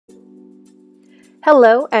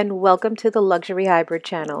Hello and welcome to the Luxury Hybrid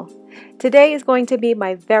channel. Today is going to be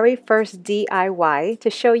my very first DIY to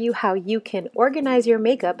show you how you can organize your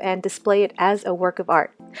makeup and display it as a work of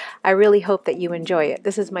art. I really hope that you enjoy it.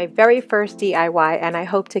 This is my very first DIY and I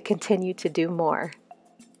hope to continue to do more.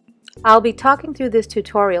 I'll be talking through this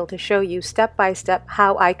tutorial to show you step by step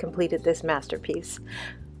how I completed this masterpiece.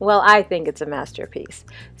 Well, I think it's a masterpiece.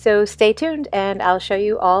 So stay tuned and I'll show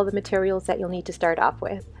you all the materials that you'll need to start off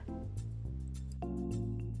with.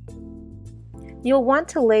 You'll want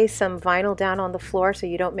to lay some vinyl down on the floor so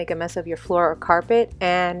you don't make a mess of your floor or carpet,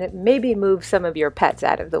 and maybe move some of your pets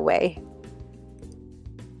out of the way.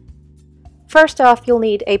 First off, you'll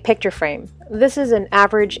need a picture frame. This is an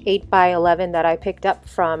average 8x11 that I picked up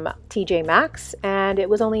from TJ Maxx, and it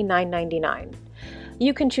was only $9.99.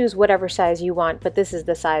 You can choose whatever size you want, but this is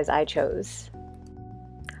the size I chose.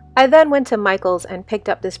 I then went to Michael's and picked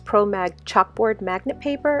up this ProMag chalkboard magnet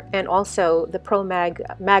paper and also the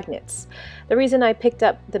ProMag magnets. The reason I picked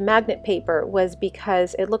up the magnet paper was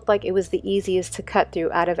because it looked like it was the easiest to cut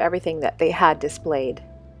through out of everything that they had displayed.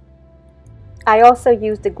 I also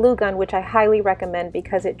used a glue gun, which I highly recommend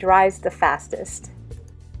because it dries the fastest.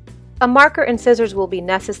 A marker and scissors will be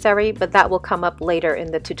necessary, but that will come up later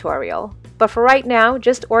in the tutorial. But for right now,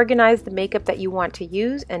 just organize the makeup that you want to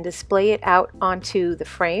use and display it out onto the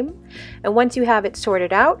frame. And once you have it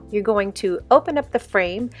sorted out, you're going to open up the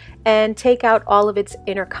frame and take out all of its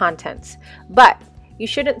inner contents. But you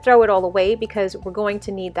shouldn't throw it all away because we're going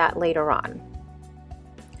to need that later on.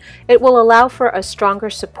 It will allow for a stronger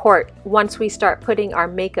support once we start putting our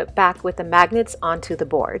makeup back with the magnets onto the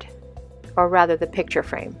board, or rather the picture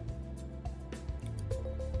frame.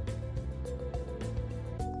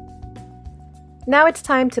 Now it's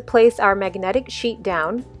time to place our magnetic sheet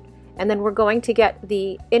down, and then we're going to get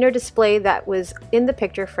the inner display that was in the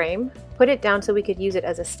picture frame, put it down so we could use it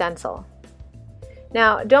as a stencil.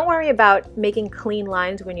 Now don't worry about making clean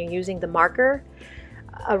lines when you're using the marker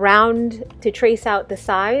around to trace out the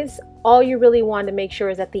size. All you really want to make sure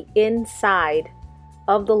is that the inside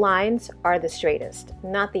of the lines are the straightest,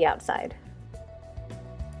 not the outside.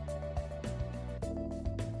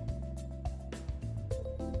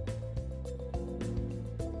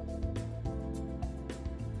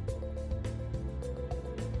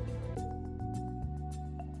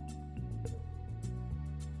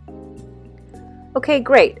 Okay,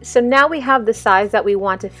 great. So now we have the size that we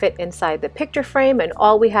want to fit inside the picture frame, and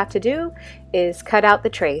all we have to do is cut out the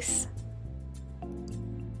trace.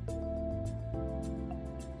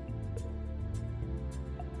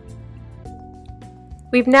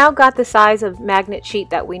 We've now got the size of magnet sheet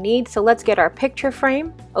that we need, so let's get our picture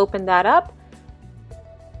frame, open that up,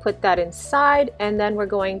 put that inside, and then we're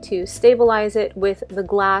going to stabilize it with the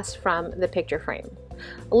glass from the picture frame.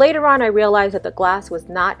 Later on, I realized that the glass was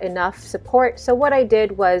not enough support, so what I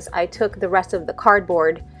did was I took the rest of the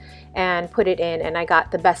cardboard and put it in, and I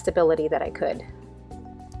got the best stability that I could.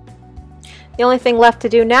 The only thing left to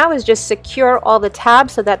do now is just secure all the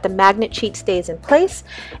tabs so that the magnet sheet stays in place,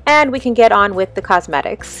 and we can get on with the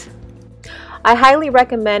cosmetics. I highly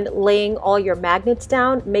recommend laying all your magnets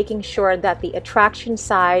down, making sure that the attraction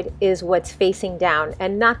side is what's facing down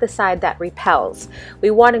and not the side that repels.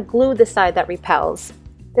 We want to glue the side that repels.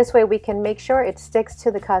 This way we can make sure it sticks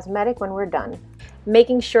to the cosmetic when we're done.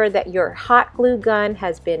 Making sure that your hot glue gun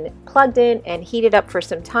has been plugged in and heated up for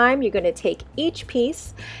some time, you're going to take each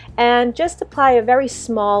piece and just apply a very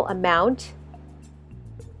small amount,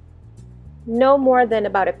 no more than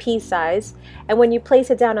about a pea size, and when you place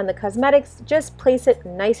it down on the cosmetics, just place it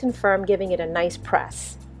nice and firm, giving it a nice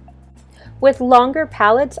press. With longer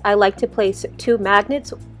palettes, I like to place 2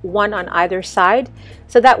 magnets, one on either side,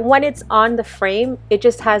 so that when it's on the frame, it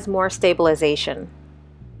just has more stabilization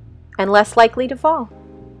and less likely to fall.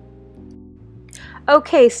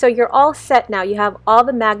 Okay, so you're all set now. You have all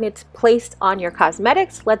the magnets placed on your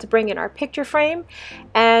cosmetics. Let's bring in our picture frame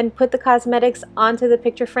and put the cosmetics onto the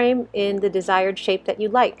picture frame in the desired shape that you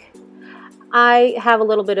like. I have a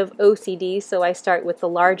little bit of OCD, so I start with the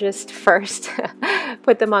largest first,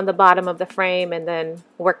 put them on the bottom of the frame, and then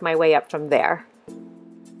work my way up from there.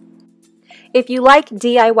 If you like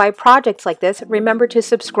DIY projects like this, remember to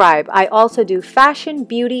subscribe. I also do fashion,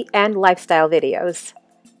 beauty, and lifestyle videos.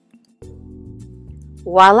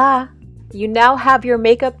 Voila! You now have your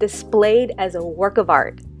makeup displayed as a work of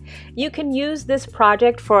art. You can use this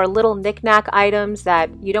project for little knick-knack items that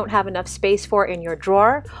you don't have enough space for in your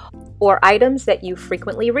drawer, or items that you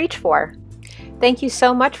frequently reach for. Thank you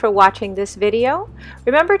so much for watching this video.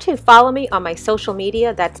 Remember to follow me on my social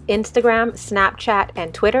media, that's Instagram, Snapchat,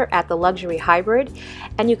 and Twitter at The Luxury Hybrid,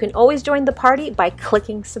 and you can always join the party by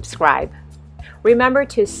clicking subscribe. Remember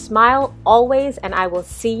to smile always, and I will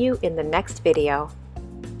see you in the next video.